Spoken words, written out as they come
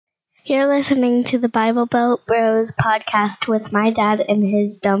You're listening to the Bible Belt Bros podcast with my dad and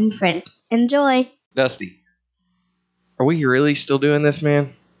his dumb friend. Enjoy. Dusty, are we really still doing this,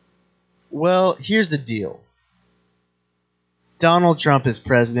 man? Well, here's the deal. Donald Trump is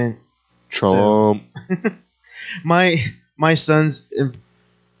president. Trump. So my son's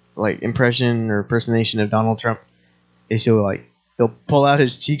impression or impersonation of Donald Trump is he'll pull out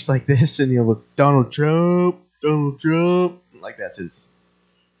his cheeks like this and he'll look Donald Trump, like that's his.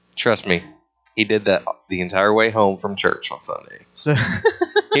 Trust me, he did that the entire way home from church on Sunday. So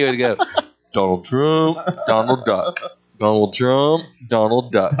He would go, Donald Trump, Donald Duck, Donald Trump,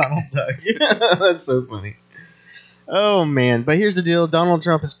 Donald Duck. Donald Duck. That's so funny. Oh man, but here's the deal. Donald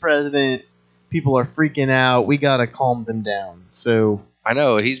Trump is president. People are freaking out. We gotta calm them down. So I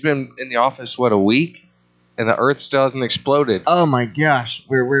know, he's been in the office, a week? And the earth still hasn't exploded. oh my gosh,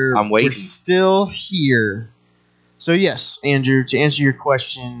 I'm waiting. We're still here. So yes, Andrew, to answer your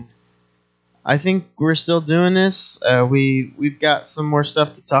question, I think we're still doing this. We've got some more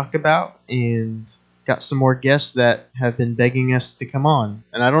stuff to talk about and got some more guests that have been begging us to come on.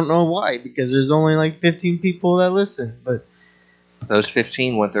 And I don't know why, because there's only like 15 people that listen. But Those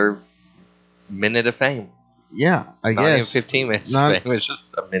 15 want their minute of fame. yeah, I Not even guess 15 minutes Not- of fame. It's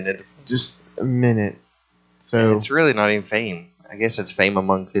just a minute. just a minute. So It's really not even fame. I guess it's fame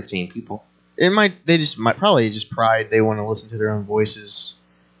among 15 people. they might probably just pride. They want to listen to their own voices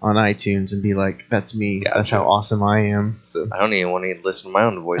on iTunes and be like, "That's me. Gotcha. That's how awesome I am." So I don't even want to listen to my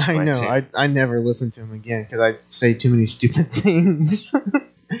own voice. I on know. iTunes. I never listen to him again because I say too many stupid things.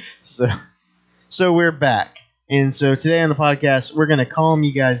 So we're back, and so today on the podcast we're gonna calm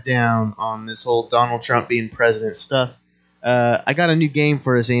you guys down on this whole Donald Trump being president stuff. I got a new game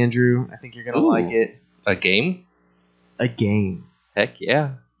for us, Andrew. I think you're gonna Ooh. like it. A game? A game. Heck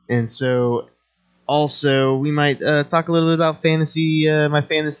yeah. And so, also, we might talk a little bit about my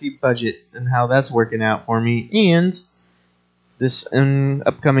fantasy budget and how that's working out for me, and this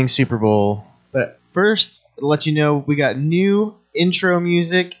upcoming Super Bowl. But first, to let you know, we got new intro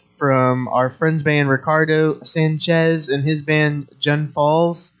music from our friend's band Ricardo Sanchez and his band Jun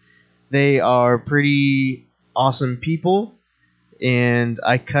Falls. They are pretty awesome people, and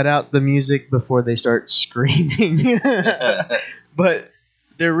I cut out the music before they start screaming. But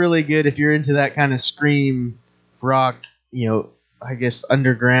they're really good if you're into that kind of scream rock, I guess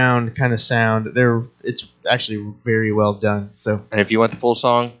underground kind of sound. It's actually very well done. So, And if you want the full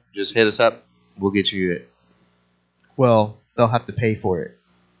song, just hit us up. We'll get you it. well, they'll have to pay for it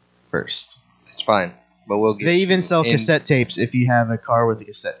first. It's fine. But we'll get They even you sell in- cassette tapes if you have a car with a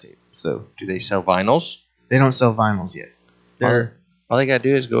cassette tape. So Do they sell vinyls? they don't sell vinyls yet. They're All they gotta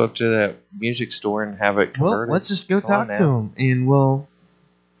do is go up to the music store and have it well. converted. Let's just go Come on talk to now. them, and we'll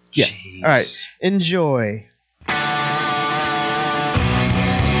yeah. Jeez. All right. Enjoy.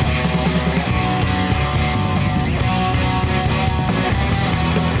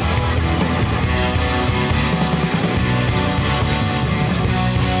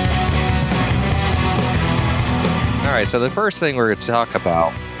 All right, so the first thing we're going to talk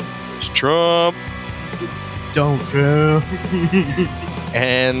about is Trump Don't go.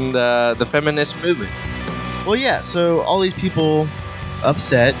 and the feminist movement. Well, yeah, so all these people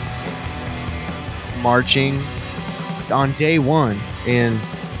upset, marching on day one, and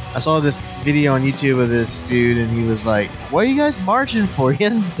I saw this video on YouTube of this dude, and he was like, "What are you guys marching for? He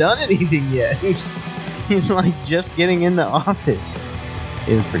hasn't done anything yet. He's like just getting in the office."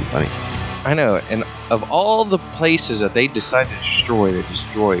 It was pretty funny. I know, and of all the places that they decided to destroy, they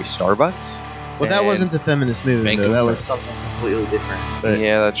destroy Starbucks. Well, that And wasn't the feminist movement, make though. them That work. was something completely different. But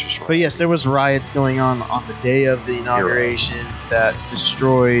Yeah, that's just But yes, there was riots going on the day of the inauguration that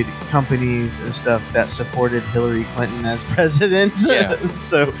destroyed companies and stuff that supported Hillary Clinton as president. Yeah.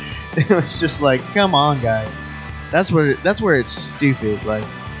 So it was just like, come on, guys. That's where it's stupid. Like,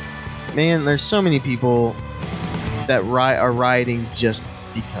 man, there's so many people that are rioting just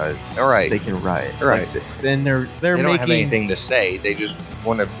because All right. they can riot. All right. Like, then they're they don't making have anything to say. They just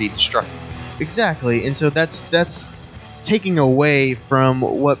want to be destructive. exactly, and so that's taking away from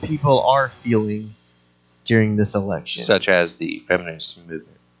what people are feeling during this election. Such as the feminist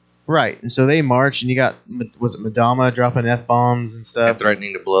movement. Right, and so they marched, and you got, was it Madama dropping F-bombs and And stuff?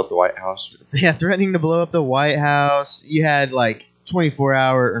 threatening to blow up the White House. Yeah, threatening to blow up the White House. You had like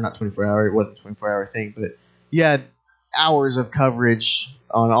 24-hour, or not 24-hour, it wasn't a 24-hour thing, but you had hours of coverage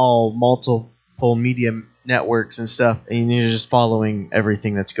on all multiple media networks and stuff, and you're just following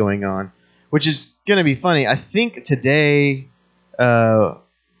everything that's going on, which is going to be funny. I think today,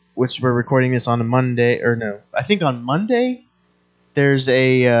 which we're recording this on a Monday, or no, I think on Monday, there's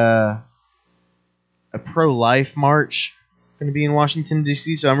a pro-life march going to be in Washington,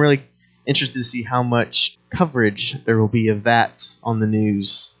 D.C., so I'm really interested to see how much coverage there will be of that on the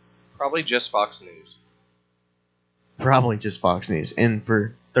news. Probably just Fox News. Probably just Fox News, and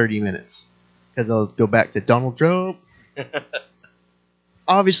for 30 minutes. Because they'll go back to Donald Trump.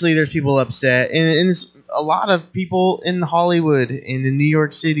 Obviously, there's people upset, and it's a lot of people in Hollywood and in New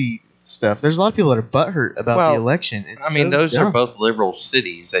York City stuff. There's a lot of people that are butthurt about the election. I mean, those are both liberal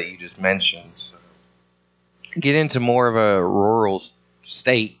cities that you just mentioned. So. Get into more of a rural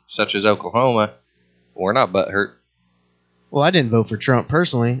state, such as Oklahoma, we're not butthurt. Well, I didn't vote for Trump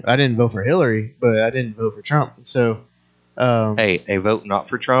personally. I didn't vote for Hillary, but I didn't vote for Trump. So, hey, a vote not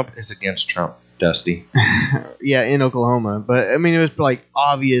for Trump is against Trump, Dusty. Yeah, in Oklahoma. But, I mean, it was like,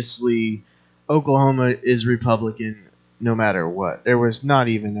 obviously, Oklahoma is Republican no matter what. There was not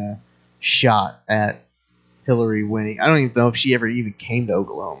even a shot at Hillary winning. I don't even know if she ever even came to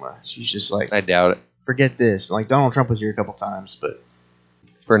Oklahoma. She's just like, I doubt it. Forget this. Like, Donald Trump was here a couple times, but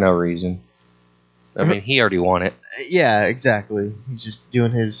for no reason. I mean, he already won it. Yeah, exactly. He's just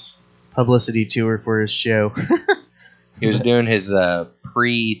doing his publicity tour for his show. He was doing his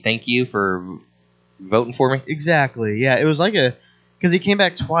pre-thank you for voting for me. Exactly. Yeah, it was like because he came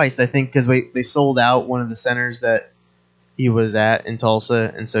back twice, I think, because they sold out one of the centers that he was at in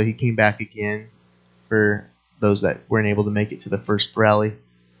Tulsa, and so he came back again for those that weren't able to make it to the first rally,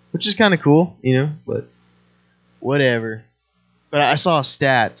 which is kind of cool, but whatever. But I saw a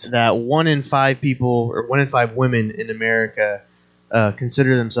stat that 1 in 5 people, or 1 in 5 women in America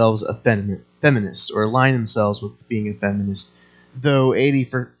consider themselves a feminist, or align themselves with being a feminist, though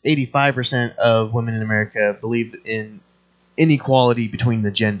 85% of women in America believe in inequality between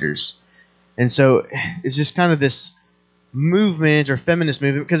the genders. And so it's just kind of this movement, or feminist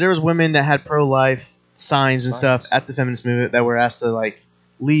movement, because there was women that had pro-life signs and stuff at the feminist movement that were asked to, like,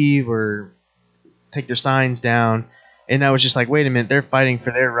 leave or take their signs down. And I was just like, wait a minute, they're fighting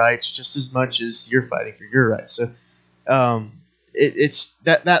for their rights just as much as you're fighting for your rights. So it's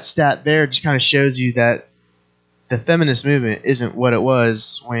that stat there just kind of shows you that the feminist movement isn't what it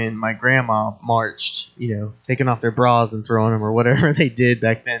was when my grandma marched, taking off their bras and throwing them, or whatever they did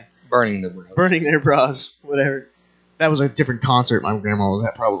back then. Burning their bras, whatever. That was a different concert my grandma was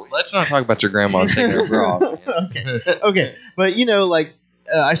at, probably. Let's not talk about your grandma taking her bra off. Okay. But,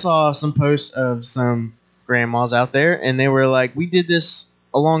 I saw some posts of some grandmas out there, and they were like, we did this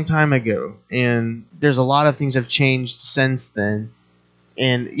a long time ago, and there's a lot of things have changed since then.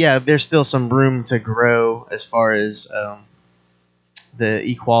 And, yeah, there's still some room to grow as far as the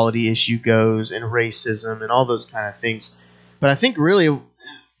equality issue goes, and racism, and all those kind of things. But I think really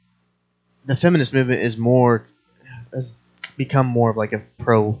the feminist movement has become more of like a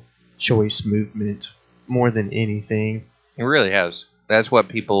pro-choice movement more than anything. It really has. That's what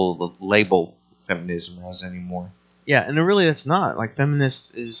people label feminism as anymore. Yeah, and really that's not. Like,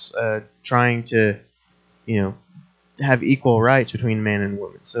 feminists is trying to, have equal rights between man and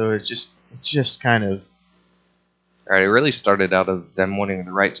woman. So it's just kind of... All right, it really started out of them wanting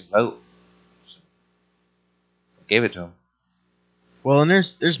the right to vote. So I gave it to them. Well, and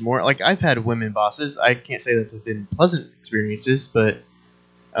there's more. Like, I've had women bosses. I can't say that they've been pleasant experiences, but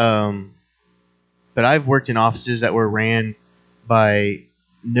I've worked in offices that were ran by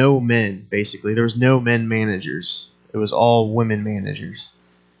no men, basically. There was no men managers. It was all women managers.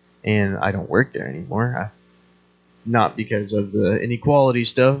 And I don't work there anymore. Not because of the inequality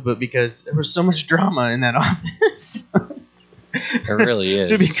stuff, but because there was so much drama in that office. It really is.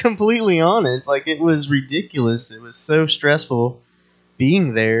 To be completely honest, like, it was ridiculous. It was so stressful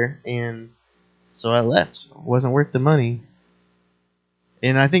being there, and so I left. It wasn't worth the money.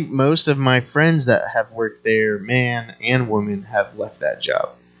 And I think most of my friends that have worked there, man and woman, have left that job.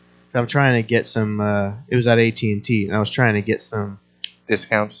 So I'm trying to get some. It was at AT&T, and I was trying to get some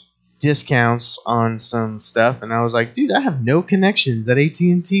discounts on some stuff. And I was like, dude, I have no connections at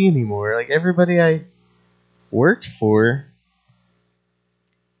AT&T anymore. Like, everybody I worked for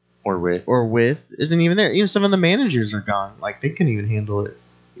or with isn't even there. Even some of the managers are gone. Like, they couldn't even handle it.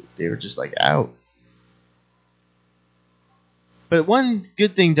 They were just like out. But one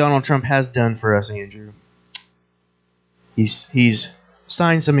good thing Donald Trump has done for us, Andrew, he's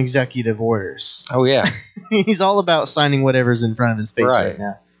signed some executive orders. Oh, yeah. He's all about signing whatever's in front of his face right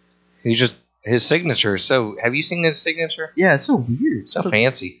now. His signature is so... Have you seen his signature? Yeah, it's so weird. So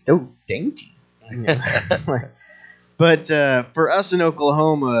fancy. So dainty. But for us in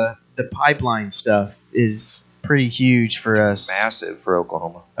Oklahoma, the pipeline stuff is pretty huge for us. Massive for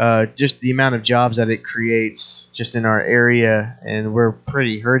Oklahoma. Just the amount of jobs that it creates just in our area, and we're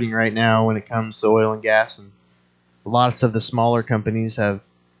pretty hurting right now when it comes to oil and gas, and lots of the smaller companies have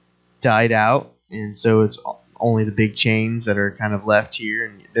died out, and so it's only the big chains that are kind of left here,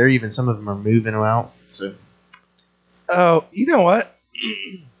 and some of them are moving out. So, Oh, you know what?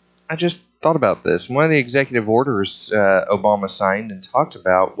 I just thought about this. One of the executive orders Obama signed and talked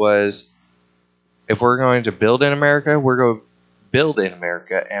about was if we're going to build in America, we're going to build in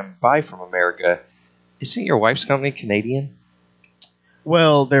America and buy from America. Isn't your wife's company Canadian?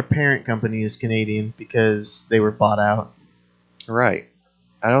 well, their parent company is Canadian because they were bought out. Right.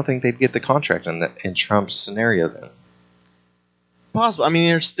 I don't think they'd get the contract in Trump's scenario then. Possible. I mean,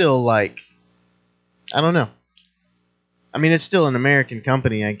 they're still like, I don't know. I mean, it's still an American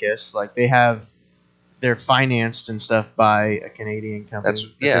company, I guess. Like they're financed and stuff by a Canadian company.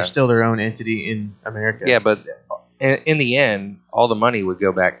 But yeah. They're still their own entity in America. Yeah, but in the end, all the money would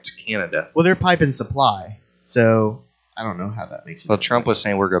go back to Canada. Well, they're pipe and supply, so I don't know how that makes sense. Well, Trump was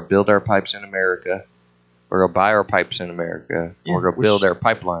saying we're going to build our pipes in America. We're going to buy our pipes in America. Yeah, we're going to build our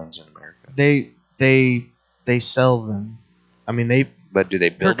pipelines in America. They sell them. I mean, But do they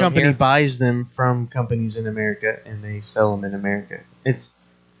her build them company here? buys them from companies in America, and they sell them in America. It's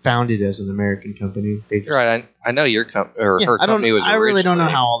founded as an American company. They just, You're right. I know your her company was I really don't know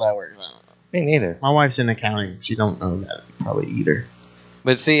originally- how all that works. I don't know. Me neither. My wife's in accounting. She don't know that probably either.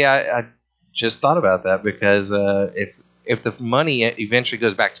 But see, I just thought about that because if the money eventually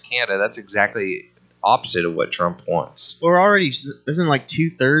goes back to Canada, that's exactly opposite of what Trump wants. Well, we're already isn't like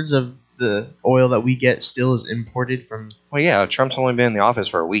 2/3 of the oil that we get still is imported from. Well, yeah, Trump's only been in the office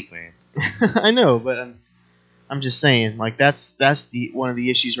for a week, man. I know, but I'm just saying, like that's the one of the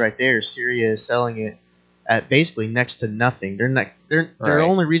issues right there. Syria is selling it at basically next to nothing. They're not. The Right.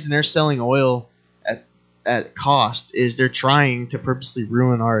 only reason they're selling oil at cost is they're trying to purposely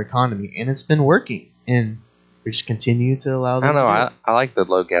ruin our economy, and it's been working. And we just continue to allow I them. don't know. to do it. I like the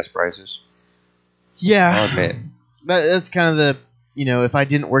low gas prices. Yeah, I'll admit. that's kind of the if I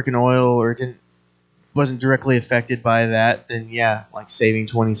didn't work in oil or wasn't directly affected by that, then yeah, like saving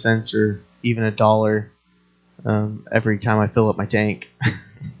 20 cents or even $1 every time I fill up my tank.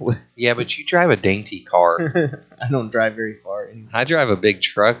 Yeah, but you drive a dainty car. I don't drive very far. I drive a big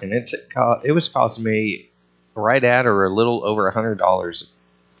truck, and it was costing me right at or a little over $100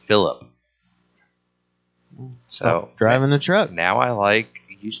 fill up. So Stop driving a truck. now I like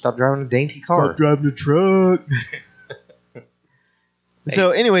you stop driving a dainty car. Stop driving a truck.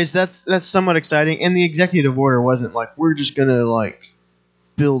 So, anyways, that's somewhat exciting. And the executive order wasn't like we're just gonna like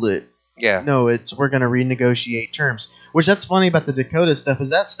build it. Yeah. No, we're gonna renegotiate terms. Which that's funny about the Dakota stuff is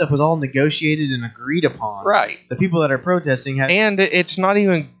that stuff was all negotiated and agreed upon. Right. The people that are protesting had. And it's not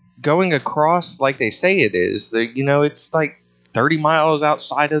even going across like they say it is. It's like 30 miles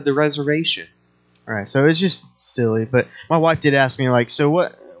outside of the reservation. Right, so it's just silly. But my wife did ask me, like, so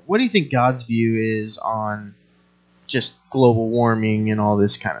what do you think God's view is on just global warming and all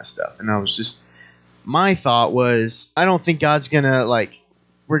this kind of stuff? And I was just, my thought was, I don't think God's going to, like,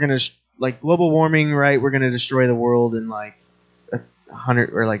 we're going to, like, global warming, right? We're going to destroy the world in, like,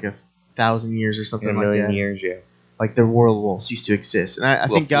 100 or, like, 1,000 years or something In a like million that. years, yeah. Like, the world will cease to exist. And I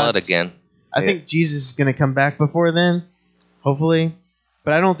think flood God's, again. I think Jesus is going to come back before then, hopefully.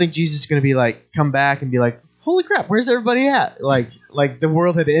 But I don't think Jesus is going to be like come back and be like, "Holy crap, where's everybody at?" Like the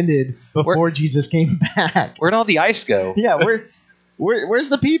world had ended before Jesus came back. Where'd all the ice go? Yeah, where's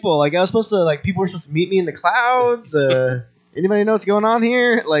the people? Like I was supposed to like people were supposed to meet me in the clouds. Anybody know what's going on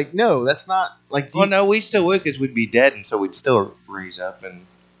here? Like no, that's not like. Well, no, we still would because we'd be dead, and so we'd still raise up. And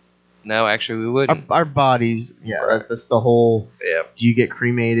no, actually, we wouldn't. Our bodies. Yeah, Right. that's the whole. Yeah. Do you get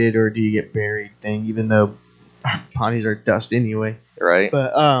cremated or do you get buried thing? Even though our bodies are dust anyway. Right.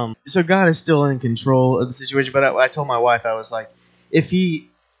 But so God is still in control of the situation. But I told my wife, I was like, if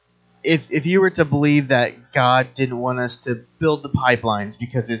you were to believe that God didn't want us to build the pipelines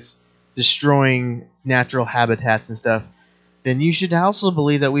because it's destroying natural habitats and stuff, then you should also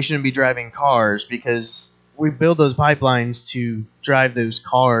believe that we shouldn't be driving cars because we build those pipelines to drive those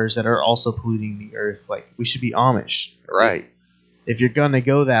cars that are also polluting the earth. Like we should be Amish, Right. If you're gonna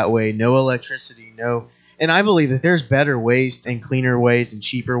go that way, no electricity, no. And I believe that there's better ways and cleaner ways and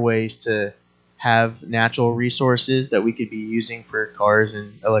cheaper ways to have natural resources that we could be using for cars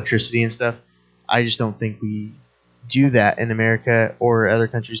and electricity and stuff. I just don't think we do that in America or other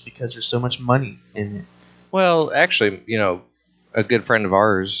countries because there's so much money in it. Well, actually, a good friend of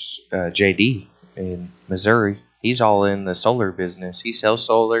ours, JD in Missouri, he's all in the solar business. He sells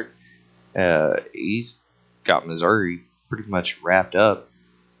solar. He's got Missouri pretty much wrapped up.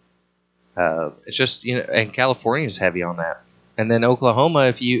 It's just and California is heavy on that, and then Oklahoma.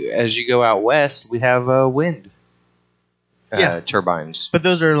 As you go out west, we have wind turbines. But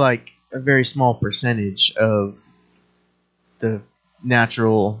those are like a very small percentage of the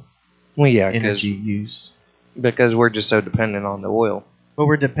natural Well, yeah, energy use. because we're just so dependent on the oil. But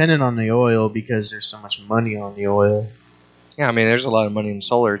we're dependent on the oil because there's so much money on the oil. Yeah, I mean, there's a lot of money in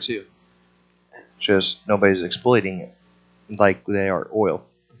solar too. Just nobody's exploiting it like they are oil.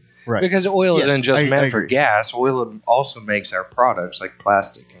 Right. Because oil Yes, isn't just I meant for agree. gas. Oil also makes our products like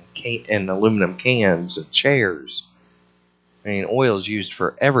plastic and aluminum cans and chairs. I mean, oil is used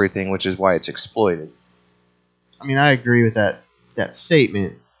for everything, which is why it's exploited. I mean, I agree with that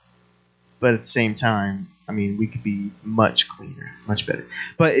statement. But at the same time, I mean, we could be much cleaner, much better.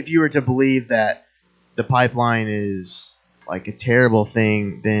 But if you were to believe that the pipeline is like a terrible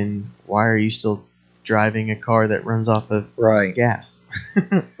thing, then why are you still driving a car that runs off of Right. gas?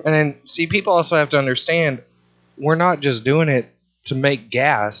 And then, see, people also have to understand we're not just doing it to make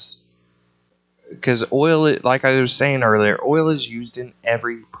gas. Because oil, like I was saying earlier, oil is used in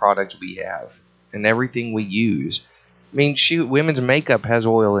every product we have and everything we use. I mean, shoot, women's makeup has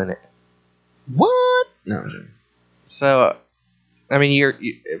oil in it. What? No. So, I mean,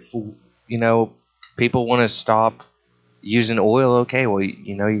 if people want to stop using oil, okay, well,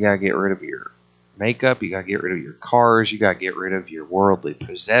 you got to get rid of your makeup, you got to get rid of your cars, you got to get rid of your worldly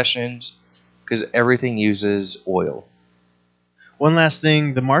possessions, because everything uses oil. One last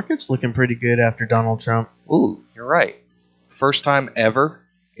thing, the market's looking pretty good after Donald Trump. Ooh, you're right. First time ever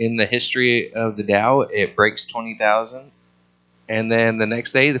in the history of the Dow, it breaks 20,000. And then the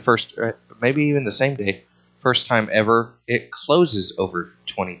next day, maybe even the same day, first time ever, it closes over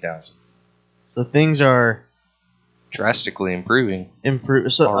 20,000. So things are Drastically improving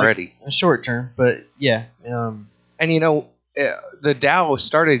improved already. Like, short term, but yeah. And the Dow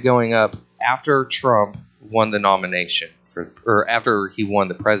started going up after Trump won the nomination, or after he won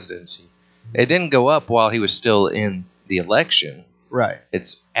the presidency. It didn't go up while he was still in the election. Right.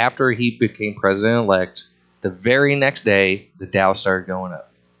 It's after he became president-elect, the very next day, the Dow started going up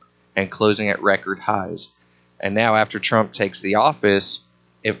and closing at record highs. And now after Trump takes the office,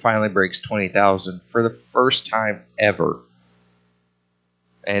 it finally breaks 20,000 for the first time ever.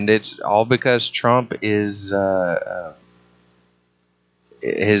 And it's all because Trump is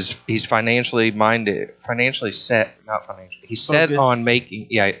he's financially minded, he's set Focused. on making,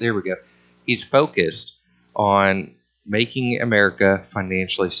 there we go. He's focused on making America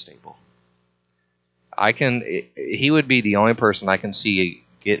financially stable. He would be the only person I can see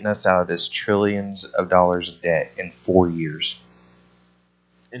getting us out of this trillions of dollars of debt in 4 years.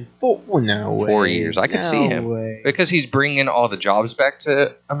 In 4 years. I can see him. Because he's bringing all the jobs back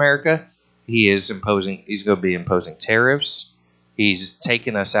to America. He's going to be imposing tariffs. He's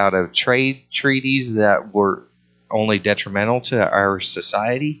taken us out of trade treaties that were only detrimental to our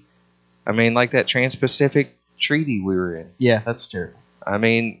society. I mean, like that Trans-Pacific Treaty we were in. Yeah, that's terrible. I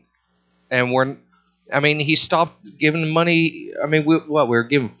mean, he stopped giving money. I mean, we were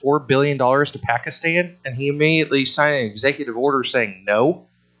giving $4 billion to Pakistan, and he immediately signed an executive order saying no.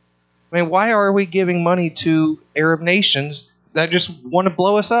 I mean, why are we giving money to Arab nations that just want to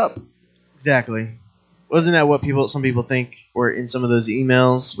blow us up? Exactly. Wasn't that what some people think, or in some of those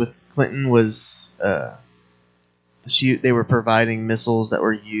emails with Clinton was they were providing missiles that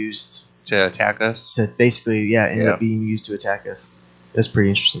were used To attack us? to basically, end up being used to attack us. That's pretty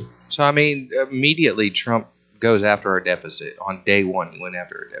interesting. So, I mean, immediately Trump goes after our deficit. On day one, he went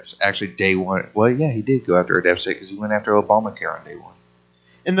after our deficit. Actually, day one. Well, yeah, he did go after our deficit because he went after Obamacare on day one.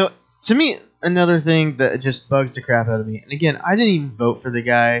 And to me, another thing that just bugs the crap out of me, and again, I didn't even vote for the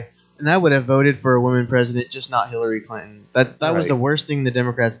guy, and I would have voted for a woman president, just not Hillary Clinton. That was Right. the worst thing the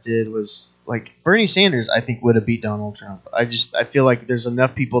Democrats did was, like, Bernie Sanders, I think, would have beat Donald Trump. I feel like there's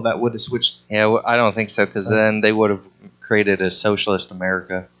enough people that would have switched. Yeah, well, I don't think so because then they would have created a socialist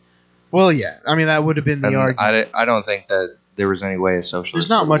America. Well, yeah. I mean, that would have been the And argument. I don't think that there was any way a socialist. There's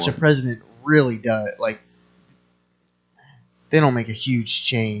not would much a win. president really does. Like, they don't make a huge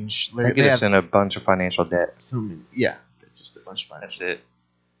change. They get us in a bunch of financial debt. Just a bunch of financial. That's it.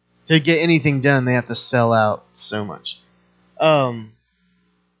 To get anything done, they have to sell out so much. But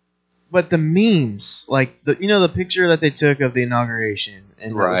the memes, like the picture that they took of the inauguration,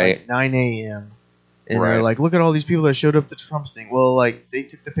 and it was Right. like 9 a.m. and Right. they're like, "Look at all these people that showed up to Trump's thing." Well, like they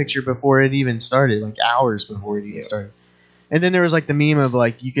took the picture before it even started, like hours before it even started. And then there was like the meme of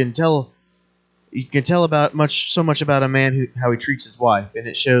like you can tell about so much about a man how he treats his wife, and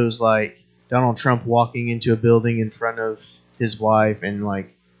it shows like Donald Trump walking into a building in front of his wife, and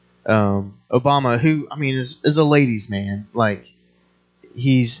like Obama, who I mean is a ladies' man, like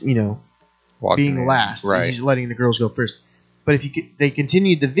he's Walking being in. last, Right. he's letting the girls go first. But if they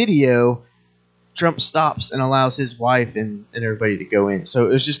continued the video, Trump stops and allows his wife and everybody to go in. So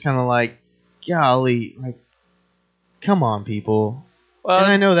it was just kind of like, golly, like, come on, people. Well, And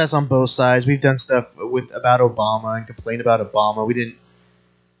I know that's on both sides. We've done stuff about Obama and complained about Obama. We didn't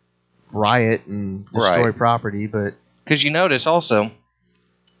riot and destroy Right. property, but because you notice also,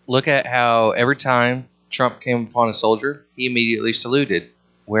 look at how every time Trump came upon a soldier, he immediately saluted,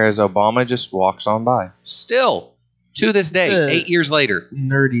 whereas Obama just walks on by. Still, to this day, It's 8 years later,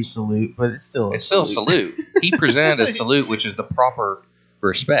 nerdy salute, but it's still it's still a salute. He presented a salute, which is the proper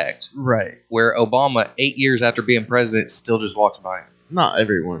respect, Right. where Obama, 8 years after being president, still just walks by him. Not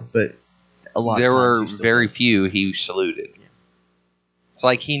everyone, but a lot There of times were he still very does. few he saluted. It's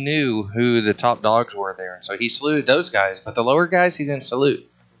like he knew who the top dogs were there, and so he saluted those guys, but the lower guys he didn't salute.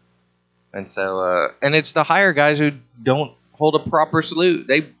 And so, and it's the higher guys who don't hold a proper salute.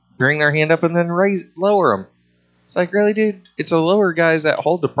 They bring their hand up and then lower them. It's like, really, dude? It's the lower guys that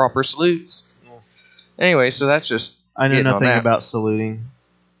hold the proper salutes. Anyway, so that's just I know getting on nothing that. about saluting.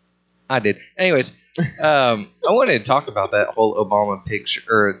 I did. Anyways, I wanted to talk about that whole Obama picture,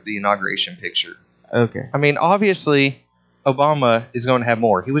 or the inauguration picture. Okay. I mean, obviously, Obama is going to have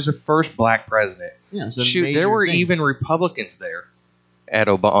more. He was the first black president. Yeah, it's a Shoot, major there were thing. even Republicans there at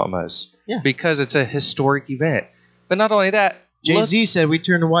Obama's. Yeah. Because it's a historic event. But not only that, Jay-Z said we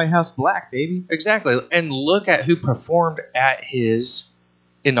turned the White House black, baby. exactly, and look at who performed at his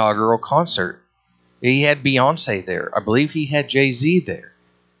inaugural concert. He had Beyonce there. I believe he had Jay-Z there.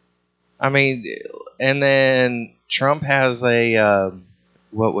 I mean, and then Trump has a,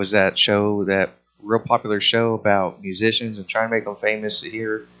 what was that show, that real popular show about musicians and trying to make them famous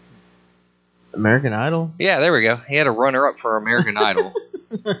here? American Idol? Yeah, there we go. He had a runner-up for American Idol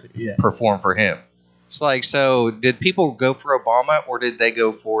Yeah. perform for him. It's like, so did people go for Obama, or did they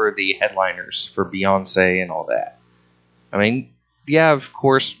go for the headliners for Beyonce and all that? I mean, yeah, of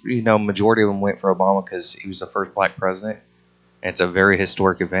course, majority of them went for Obama because he was the first black president. And it's a very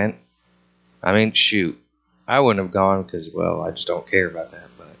historic event. I mean, shoot, I wouldn't have gone because, well, I just don't care about that.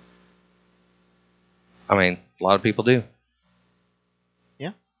 But I mean, a lot of people do.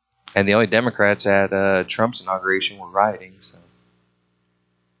 Yeah. And the only Democrats at Trump's inauguration were rioting. So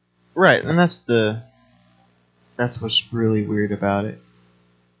Right, and that's what's really weird about it.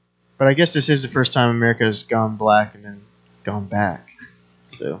 But I guess this is the first time America has gone black and then gone back.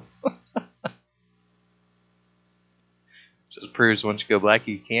 So just proves once you go black,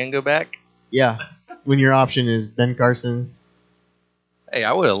 you can go back. yeah, when your option is Ben Carson, Hey,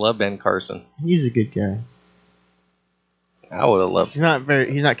 I would have loved Ben Carson. he's a good guy. I would have loved. He's not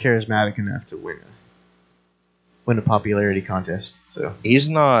charismatic enough to win a popularity contest. So He's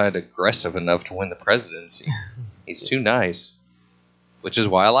not aggressive enough to win the presidency. He's too nice, which is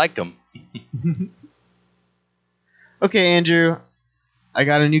why I like him. okay, Andrew, I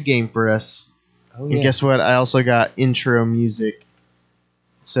got a new game for us. Oh And guess what? I also got intro music.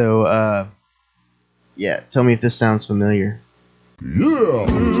 So, yeah, tell me if this sounds familiar.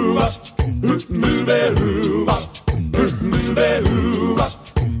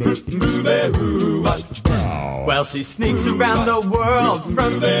 Well, she sneaks around the world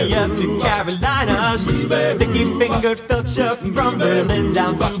from Kiev to Carolina. She's a sticky-fingered filcher from Berlin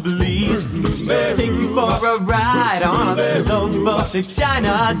down to Belize. She'll take you for a ride on a slow boat to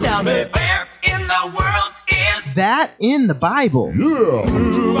China. Tell me, where in the world is That in the Bible.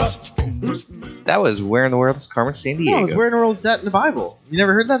 That was Where in the World is Carmen Sandiego? No, it's Where in the World is that in the Bible? You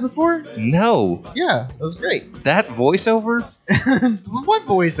never heard that before? No, Yeah, that was great. that voiceover? What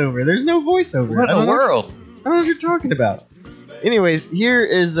voiceover? There's no voiceover. What I in don't the know- world? I don't know what you're talking about. Anyways, here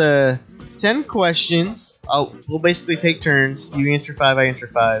is 10 questions. We'll basically take turns. You answer 5, I answer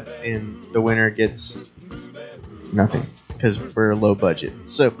 5, and the winner gets nothing because we're low budget.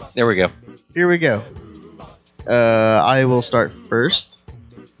 So There we go. here we go. I will start first.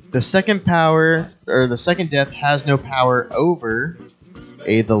 The second death has no power over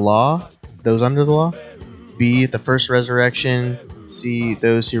A, the law, those under the law, B, the first resurrection, C,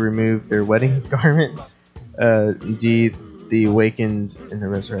 those who remove their wedding garment, D, the awakened in the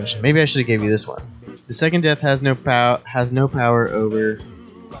resurrection. Maybe I should have gave you this one. The second death has no power over.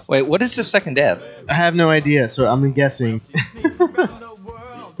 Wait, what is the second death? I have no idea, so I'm guessing.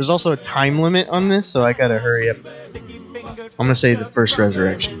 There's also a time limit on this, so I gotta hurry up. I'm gonna say the first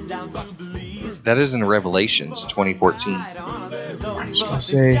resurrection. That is in Revelations 2014. I'm just gonna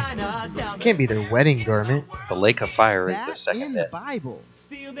say it can't be their wedding garment. The lake of fire is the second death. Bible.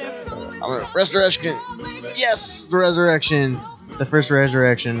 Resurrection. Yes, the resurrection. The first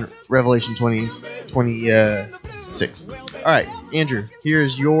resurrection. Revelation 26. All right, Andrew.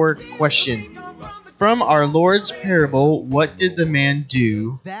 Here's your question. From our Lord's parable, what did the man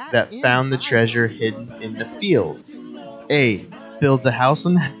do that found the treasure hidden in the field? A. Builds a house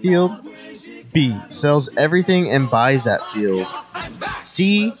on that field. B. Sells everything and buys that field.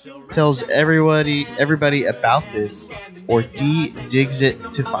 C tells everybody about this, or D digs it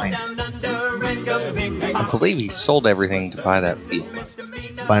to find it? I believe he sold everything to buy that field.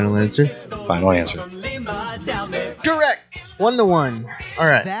 Final answer? Final answer. Correct! 1-1.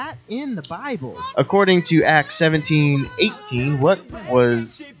 Alright. That in the Bible. According to Acts 17:18, what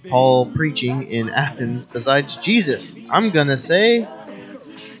was Paul preaching in Athens besides Jesus? I'm gonna say,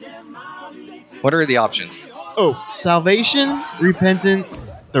 What are the options? salvation, repentance,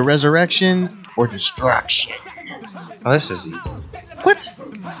 the resurrection, or destruction. Oh, this is easy. What?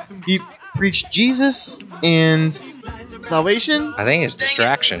 He preached Jesus and salvation, I think it's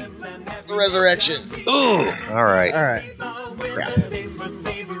distraction. the resurrection. Ooh. All right. Alright.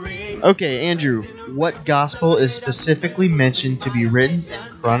 Okay, Andrew, what gospel is specifically mentioned to be written in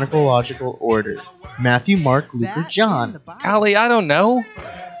chronological order? Matthew, Mark, Luke, or That in the John? Bible. Golly, I don't know.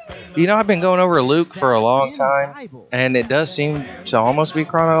 You know, I've been going over Luke for a That long in the time, Bible. and it does seem to almost be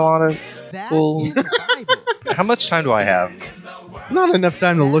chronological. That Cool. in the Bible. How much time do I have? Not enough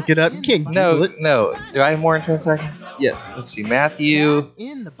time to look it up. You can't Google No, it. no. Do I have more than 10 seconds? Yes. Let's see. Matthew. That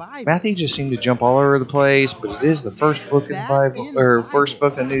in the Bible. Matthew just seemed to jump all over the place, but it is the first book of the That Bible, in the or Bible. first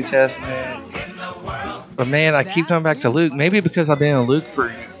book of the New Testament. But man, I keep That coming back to in the Luke. Maybe Bible. because I've been in Luke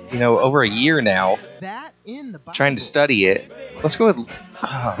for, over a year now, That in the Bible. trying to study it. Let's go with.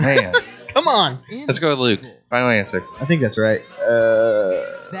 Oh man. Come on. In Let's the go with Luke. Bible. Final answer. I think that's right.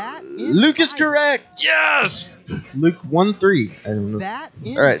 That in Luke the is Bible. correct. Yes. Luke 1-3. I don't know. That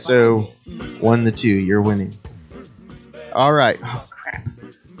in All right, the so Bible. 1-2. You're winning. All right. Oh crap.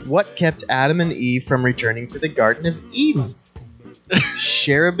 What kept Adam and Eve from returning to the Garden of Eden?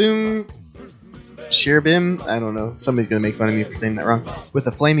 Cherubim. I don't know. Somebody's gonna make fun of me for saying that wrong. With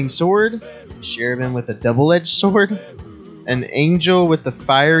a flaming sword. Cherubim with a double-edged sword. An angel with the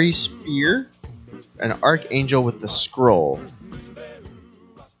fiery spear. An archangel with the scroll.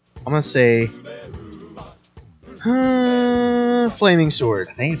 I'm gonna say flaming sword.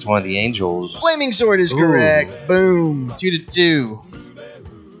 I think it's one of the angels. Flaming sword is correct. Boom. 2-2.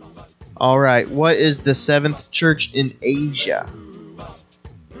 All right. What is the seventh church in Asia?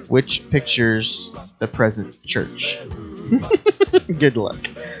 Which pictures the present church? Good luck.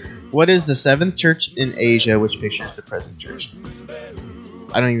 What is the seventh church in Asia which pictures the present church?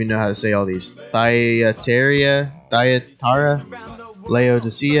 I don't even know how to say all these. Thyatira,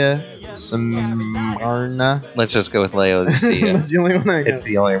 Laodicea, Smyrna. Let's just go with Laodicea. That's the only one I know. It's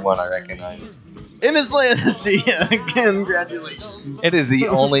the only one I recognize. It is Laodicea. Congratulations. It is the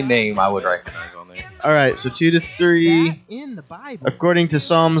only name I would recognize on there. All right, so 2-3. That in the Bible. According to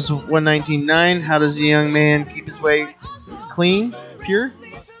Psalms 119:9, how does a young man keep his way clean, pure?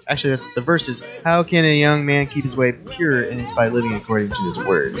 Actually, that's the verses. How can a young man keep his way pure? And it's by living according to his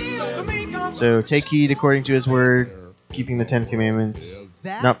word. So take heed according to his word, keeping the 10 Commandments,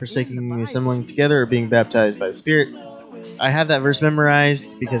 That not in forsaking the the Bible. assembling together or being baptized by the Spirit. I have that verse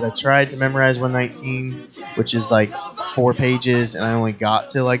memorized because I tried to memorize 119, which is like 4 pages, and I only got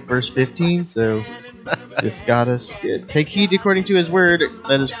to like verse 15, so this got us good. Take heed according to his word.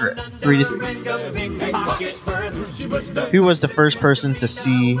 That is correct. 3-3. Who was the first person to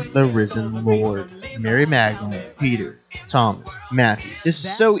see the risen Lord? Mary Magdalene, Peter, Thomas, Matthew. This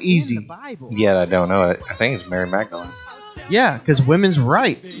is so That in easy. the Bible. Yet I don't know it. I think it's Mary Magdalene. Yeah, because women's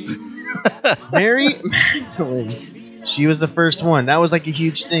rights. Mary Magdalene. She was the first one. That was like a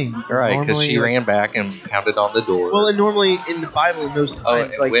huge thing. Right, because Normally, she ran back and pounded on the door. Well, and normally in the Bible in those Oh,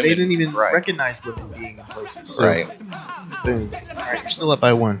 times, and like women, they didn't even right. recognize women being in places. So, Right. Boom. All right, you're still up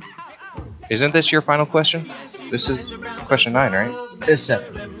by 1. Isn't this your final question? This is question 9, right? It's 7.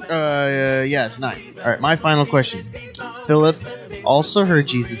 Yeah, it's 9. All right, my final question. Philip also heard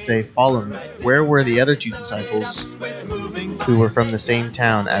Jesus say, "Follow me." Where were the other 2 disciples who were from the same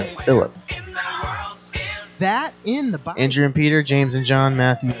town as Philip? That in the Bible. Andrew and Peter, James and John,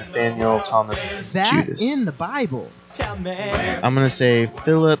 Matthew, Nathaniel, Thomas, That Judas. in the Bible. I'm gonna say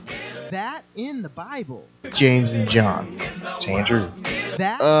Philip, That in the Bible. James, and John. It's Andrew.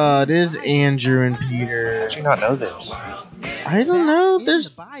 That. It is Andrew and Peter. How'd you not know this? I don't know. in There's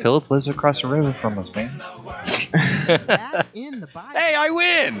the Bible. Philip lives across the river from us, man. That in the Bible. Hey, I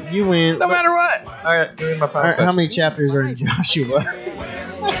win! you win. No matter what! Alright, give me my All final right, how question. many chapters are in Joshua?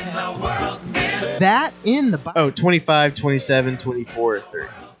 That in the Bible. 25, 27, 24, 30.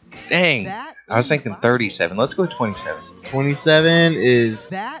 Dang. That I was in the thinking Bible. 37. Let's go with 27. 27 is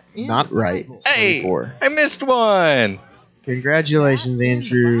That in not the right. Bible. It's Hey! 24. I missed one! Congratulations, That in the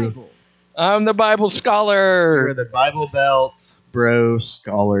Andrew. Bible. I'm the Bible You're scholar! the Bible Belt Bro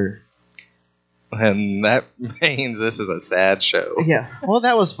Scholar. And that means this is a sad show. Yeah, well,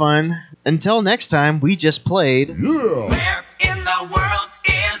 that was fun. Until next time, we just played. Where in the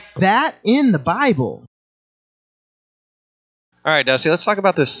that in the Bible? All right, Dusty, let's talk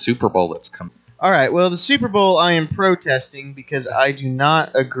about this Super Bowl that's coming. All right. Well, the Super Bowl I am protesting because I do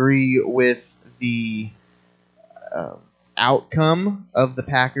not agree with the outcome of the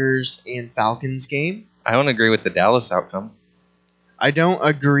Packers and Falcons game. I don't agree with the Dallas outcome. I don't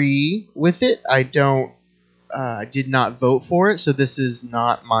agree with it. I did not vote for it, so this is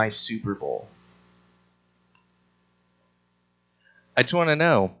not my Super Bowl. I just want to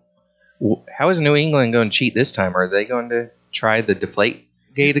know, how is New England going to cheat this time? Are they going to try the deflate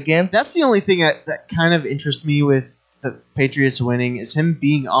gate again? That's the only thing that kind of interests me with the Patriots winning is him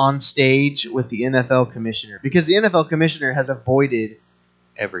being on stage with the NFL commissioner, because the NFL commissioner has avoided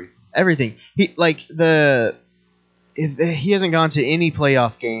everything. He hasn't gone to any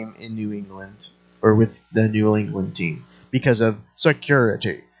playoff game in New England or with the New England team because of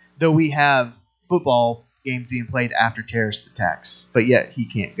security. Though we have football games being played after terrorist attacks, but yet he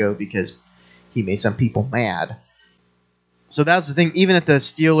can't go because he made some people mad. So that's the thing. Even at the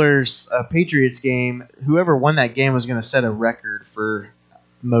Steelers Patriots game, whoever won that game was going to set a record for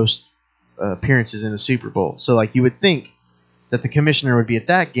most appearances in a Super Bowl. So like you would think that the commissioner would be at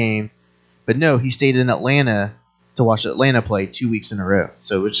that game, but no, he stayed in Atlanta to watch Atlanta play 2 weeks in a row.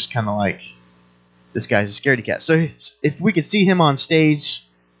 So it was just kind of like, this guy's a scaredy cat. So if we could see him on stage,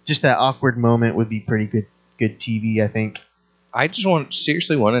 just that awkward moment would be pretty good TV, I think. I just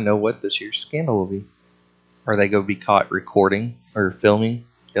seriously want to know what this year's scandal will be. Are they going to be caught recording or filming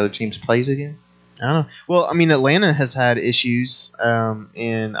the other team's plays again? I don't know. Well, I mean, Atlanta has had issues,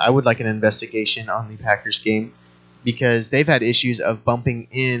 and I would like an investigation on the Packers game because they've had issues of bumping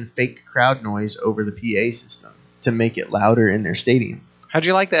in fake crowd noise over the PA system to make it louder in their stadium. How'd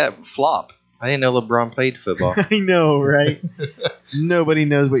you like that flop? I didn't know LeBron played football. I know, right? Nobody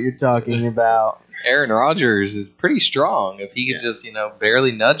knows what you're talking about. Aaron Rodgers is pretty strong. If he could just,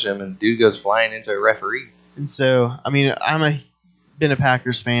 barely nudge him and dude goes flying into a referee. And so, I mean, been a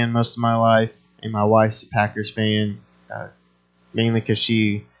Packers fan most of my life, and my wife's a Packers fan, mainly because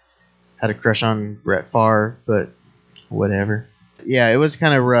she had a crush on Brett Favre, but whatever. Yeah, it was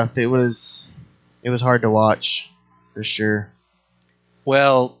kind of rough. It was hard to watch, for sure.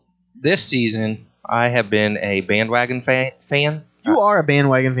 Well, this season, I have been a bandwagon fan. You are a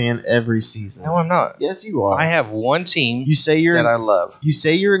bandwagon fan every season. No, I'm not. Yes, you are. I have one team that I love. You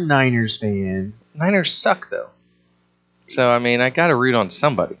say you're a Niners fan. Niners suck, though. So, I mean, I got to root on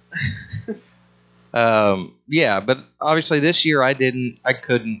somebody. But obviously this year I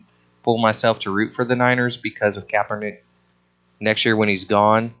couldn't pull myself to root for the Niners because of Kaepernick. Next year when he's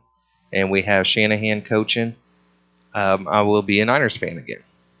gone and we have Shanahan coaching, I will be a Niners fan again.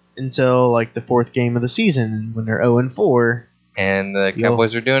 Until, like, the fourth game of the season when they're 0-4. And the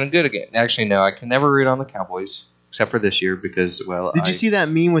Cowboys are doing good again. Actually, no, I can never root on the Cowboys, except for this year because, well... Did you see that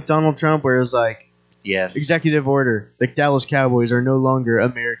meme with Donald Trump where it was like, yes, executive order, the Dallas Cowboys are no longer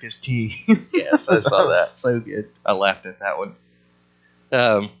America's team? Yes, I saw that. So good. I laughed at that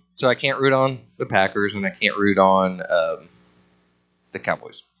one. So I can't root on the Packers, and I can't root on the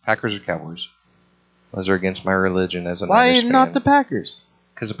Cowboys. Packers or Cowboys. Those are against my religion as a Niners fan. Why not the Packers?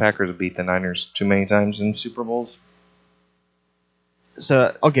 Because the Packers have beat the Niners too many times in Super Bowls.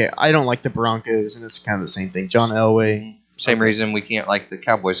 So, okay, I don't like the Broncos, and it's kind of the same thing. John Elway. Same reason we can't like the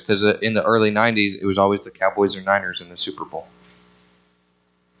Cowboys, because in the early 90s, it was always the Cowboys or Niners in the Super Bowl.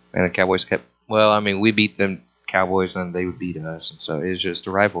 And the Cowboys we beat them Cowboys, and they would beat us, and so it was just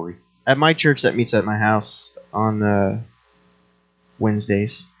a rivalry. At my church that meets at my house on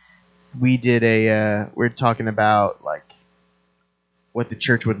Wednesdays, we did we're talking about, like, what the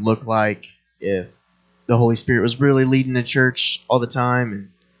church would look like if the Holy Spirit was really leading the church all the time,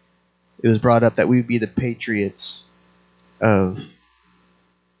 and it was brought up that we would be the Patriots of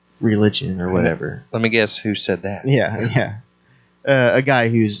religion or whatever. Let me guess who said that. Yeah. A guy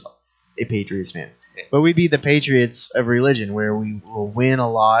who's a Patriots fan. But we'd be the Patriots of religion, where we will win a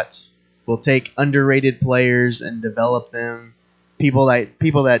lot. We'll take underrated players and develop them. People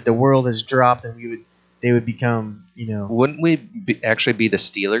that the world has dropped, and they would become, Wouldn't we actually be the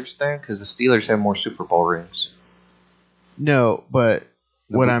Steelers then? Because the Steelers have more Super Bowl rings. No, but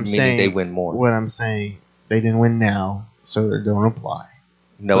what I'm saying, they win more. What I'm saying, they didn't win now, so they don't apply.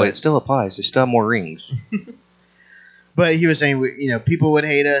 No, but, it still applies. They still have more rings. But he was saying, people would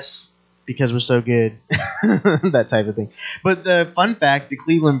hate us because we're so good, that type of thing. But the fun fact, the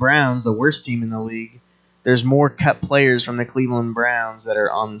Cleveland Browns, the worst team in the league, there's more cut players from the Cleveland Browns that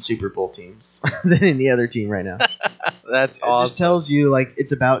are on the Super Bowl teams than any other team right now. That's awesome. It just tells you, like,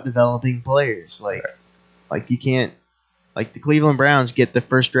 it's about developing players. Like you can't, like, the Cleveland Browns get the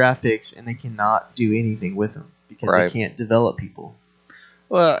first draft picks and they cannot do anything with them because they can't develop people.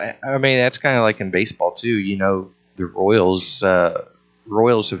 Well, I mean, that's kind of like in baseball too. You know, the Royals.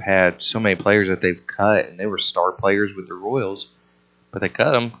 Royals have had so many players that they've cut, and they were star players with the Royals, but they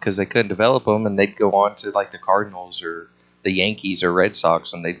cut them because they couldn't develop them, and they'd go on to like the Cardinals or the Yankees or Red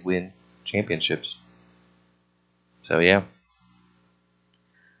Sox, and they'd win championships. So yeah.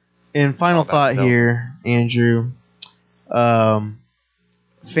 And final All about thought the bill. here, Andrew.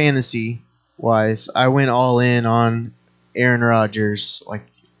 Fantasy wise, I went all in on Aaron Rodgers, like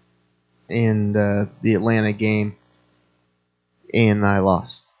in the Atlanta game, and I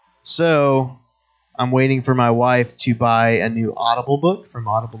lost. So I'm waiting for my wife to buy a new Audible book from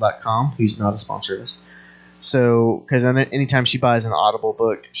Audible.com, who's not a sponsor of us. So, because anytime she buys an Audible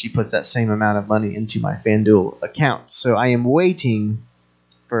book, she puts that same amount of money into my FanDuel account. So I am waiting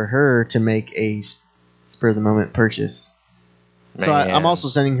for her to make a spur of the moment purchase. So I'm Man. also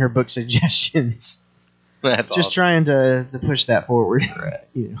sending her book suggestions. That's Just awesome. trying to push that forward. Right.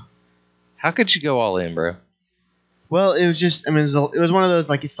 You know. How could you go all in, bro? Well, it was just, I mean, it was one of those,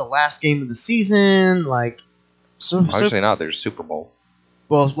 like, it's the last game of the season, like, Obviously not. There's Super Bowl.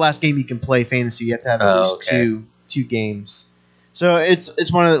 well, last game you can play fantasy, you have to have at Oh, least okay. two games. So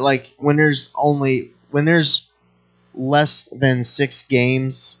it's one of the, like, when there's less than 6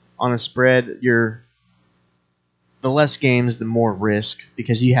 games on a spread, the less games, the more risk,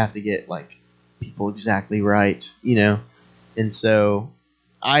 because you have to get, like, people exactly right, you know? And so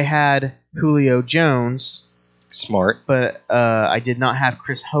I had Julio Jones, Smart. but I did not have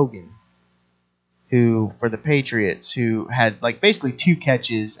Chris Hogan, who, for the Patriots, who had, like, basically 2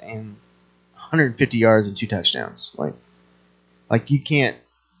 catches and 150 yards and 2 touchdowns. Like you can't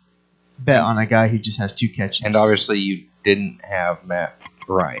bet on a guy who just has 2 catches. And obviously you didn't have Matt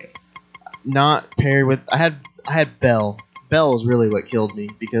Ryan. Not paired with... I had Bell. Bell is really what killed me,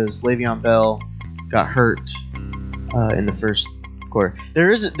 because Le'Veon Bell got hurt in the first quarter.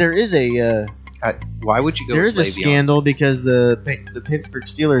 There is a Why would you go there with is a Le'Veon? scandal because the Pittsburgh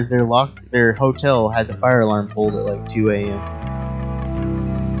Steelers, their hotel had the fire alarm pulled at like 2 a.m.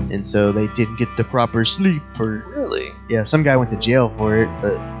 and so they didn't get the proper sleep. Really? Yeah, some guy went to jail for it,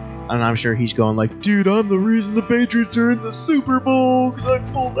 but I'm sure he's going like, dude, I'm the reason the Patriots are in the Super Bowl because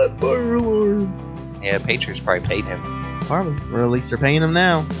I pulled that fire alarm. Yeah, Patriots probably paid him. Probably, or at least they're paying him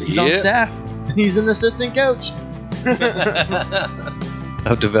now. He's on Yeah. staff. He's an assistant coach.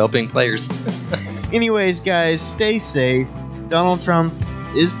 Of developing players. Anyways, guys, stay safe. Donald Trump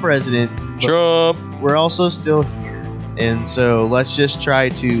is president. but Trump. we're also still here. And so let's just try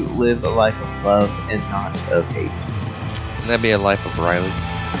to live a life of love and not of hate. Wouldn't that be a life of Riley?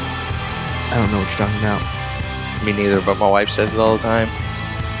 I don't know what you're talking about. Me neither, but my wife says it all the time.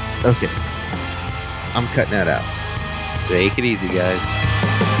 Okay. I'm cutting that out. Take it easy, guys.